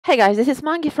Hey guys, this is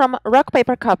Monkey from Rock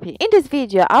Paper Copy. In this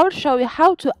video, I will show you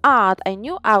how to add a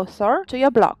new author to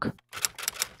your blog.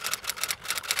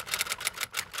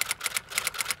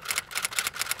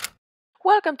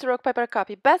 Welcome to Rock Paper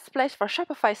Copy, best place for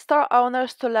Shopify store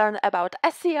owners to learn about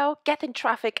SEO, getting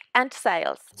traffic and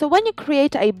sales. So when you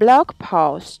create a blog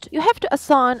post, you have to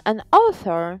assign an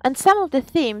author, and some of the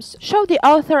themes show the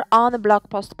author on the blog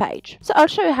post page. So I'll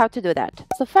show you how to do that.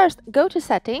 So first, go to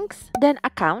Settings, then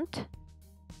Account.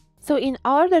 So in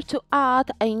order to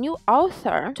add a new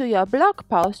author to your blog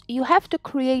post, you have to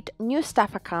create a new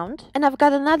staff account. And I've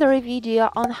got another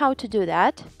video on how to do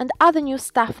that. And add a new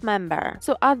staff member.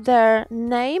 So add their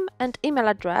name and email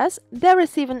address. They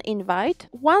receive an invite.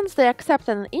 Once they accept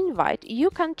an invite, you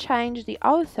can change the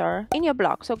author in your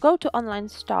blog. So go to Online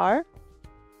Store,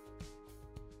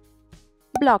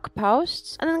 Blog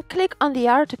Posts, and then click on the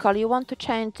article you want to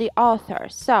change the author.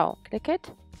 So click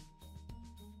it.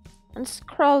 And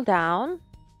scroll down,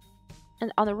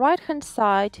 and on the right hand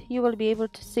side you will be able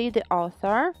to see the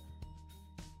author,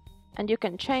 and you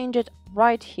can change it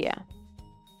right here.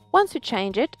 Once you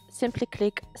change it, simply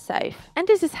click Save. And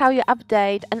this is how you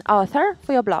update an author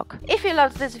for your blog. If you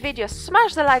loved this video,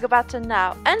 smash the like button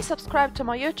now and subscribe to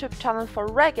my YouTube channel for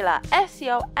regular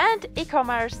SEO and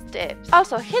e-commerce tips.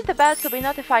 Also hit the bell to be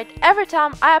notified every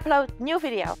time I upload new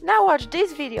video. Now watch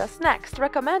these videos next,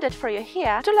 recommended for you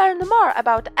here, to learn more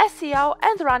about SEO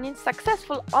and running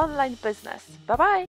successful online business. Bye bye!